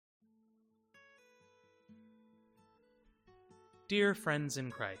Dear friends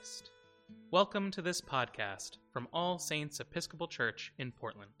in Christ, welcome to this podcast from All Saints Episcopal Church in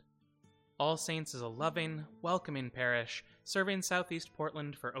Portland. All Saints is a loving, welcoming parish serving Southeast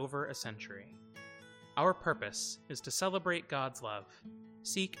Portland for over a century. Our purpose is to celebrate God's love,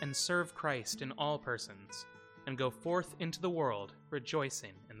 seek and serve Christ in all persons, and go forth into the world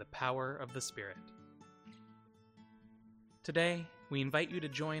rejoicing in the power of the Spirit. Today, we invite you to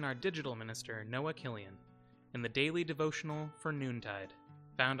join our digital minister, Noah Kilian, in the daily devotional for Noontide,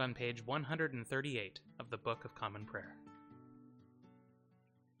 found on page 138 of the Book of Common Prayer.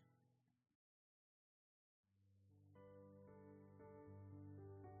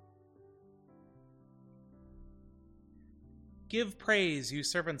 Give praise, you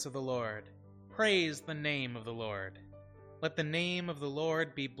servants of the Lord. Praise the name of the Lord. Let the name of the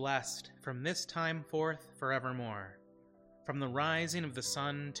Lord be blessed from this time forth forevermore. From the rising of the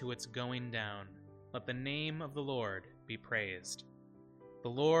sun to its going down, let the name of the Lord be praised. The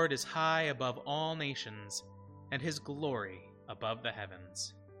Lord is high above all nations, and his glory above the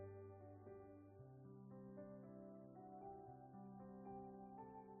heavens.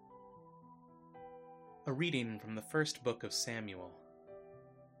 A reading from the first book of Samuel.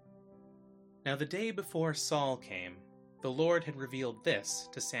 Now the day before Saul came, the Lord had revealed this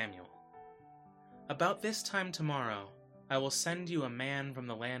to Samuel. About this time tomorrow, I will send you a man from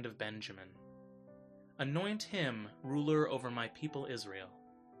the land of Benjamin. Anoint him ruler over my people Israel.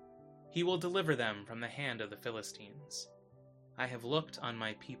 He will deliver them from the hand of the Philistines. I have looked on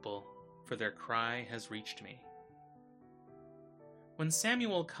my people, for their cry has reached me. When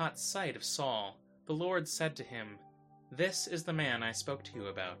Samuel caught sight of Saul, the Lord said to him, This is the man I spoke to you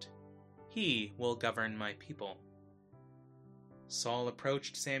about. He will govern my people. Saul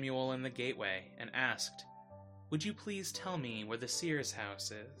approached Samuel in the gateway and asked, Would you please tell me where the seer's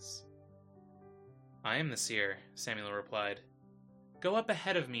house is? I am the seer, Samuel replied. Go up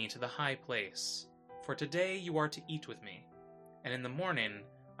ahead of me to the high place, for today you are to eat with me, and in the morning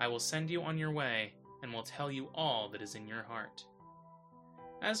I will send you on your way and will tell you all that is in your heart.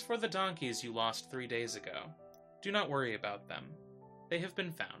 As for the donkeys you lost 3 days ago, do not worry about them. They have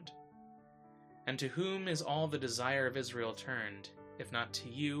been found. And to whom is all the desire of Israel turned, if not to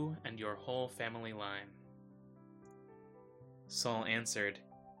you and your whole family line? Saul answered,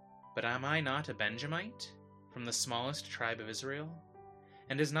 But am I not a Benjamite, from the smallest tribe of Israel?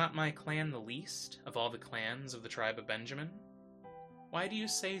 And is not my clan the least of all the clans of the tribe of Benjamin? Why do you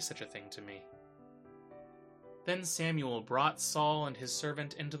say such a thing to me? Then Samuel brought Saul and his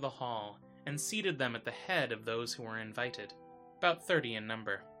servant into the hall, and seated them at the head of those who were invited, about 30 in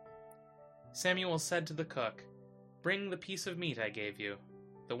number. Samuel said to the cook, Bring the piece of meat I gave you,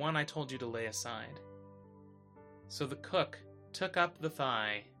 the one I told you to lay aside. So the cook took up the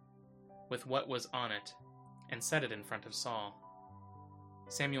thigh with what was on it, and set it in front of Saul.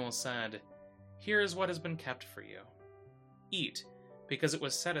 Samuel said, Here is what has been kept for you. Eat, because it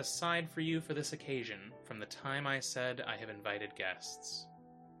was set aside for you for this occasion, from the time I said I have invited guests.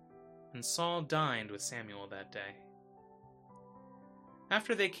 And Saul dined with Samuel that day.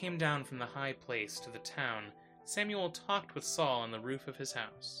 After they came down from the high place to the town, Samuel talked with Saul on the roof of his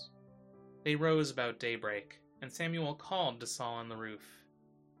house. They rose about daybreak, and Samuel called to Saul on the roof,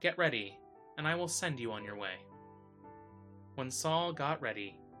 Get ready, and I will send you on your way. When Saul got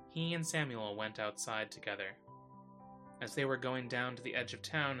ready, he and Samuel went outside together. As they were going down to the edge of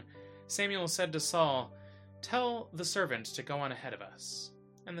town, Samuel said to Saul, Tell the servant to go on ahead of us.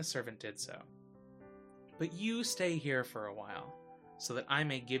 And the servant did so. But you stay here for a while, so that I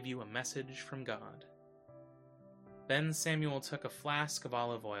may give you a message from God. Then Samuel took a flask of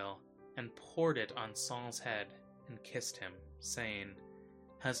olive oil and poured it on Saul's head and kissed him, saying,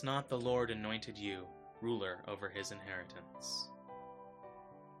 Has not the Lord anointed you ruler over his inheritance?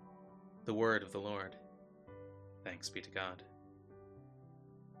 The word of the Lord. Thanks be to God.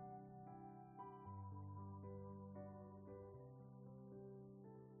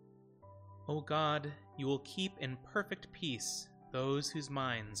 O God, you will keep in perfect peace those whose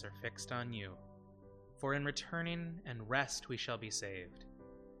minds are fixed on you. For in returning and rest we shall be saved.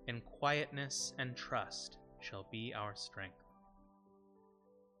 In quietness and trust shall be our strength.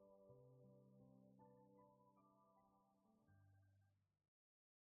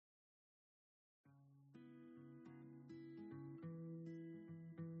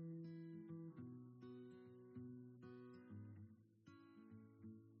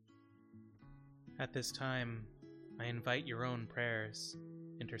 At this time, I invite your own prayers,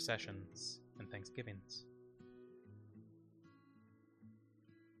 intercessions, and thanksgivings.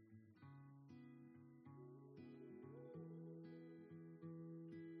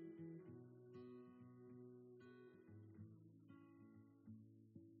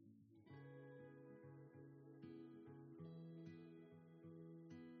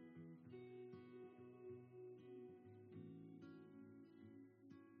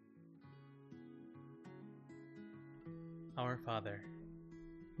 Our Father,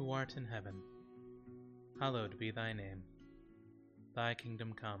 who art in heaven, hallowed be thy name. Thy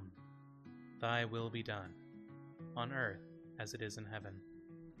kingdom come, thy will be done, on earth as it is in heaven.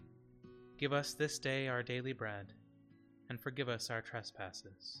 Give us this day our daily bread, and forgive us our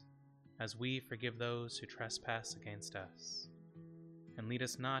trespasses, as we forgive those who trespass against us. And lead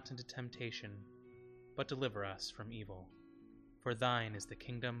us not into temptation, but deliver us from evil. For thine is the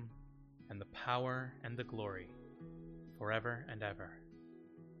kingdom, and the power, and the glory, forever and ever.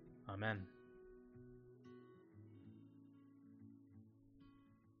 Amen.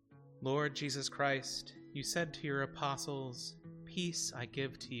 Lord Jesus Christ, you said to your apostles, "Peace I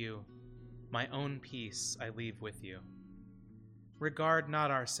give to you, my own peace I leave with you." Regard not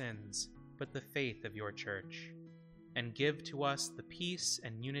our sins, but the faith of your church, and give to us the peace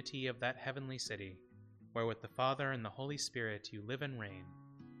and unity of that heavenly city, where with the Father and the Holy Spirit you live and reign,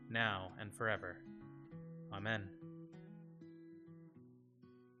 now and forever. Amen.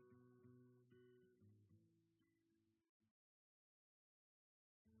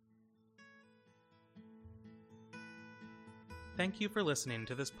 Thank you for listening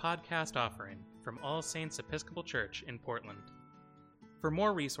to this podcast offering from All Saints Episcopal Church in Portland. For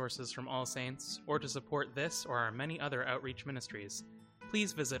more resources from All Saints, or to support this or our many other outreach ministries,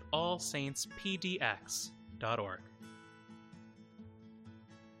 please visit allsaintspdx.org.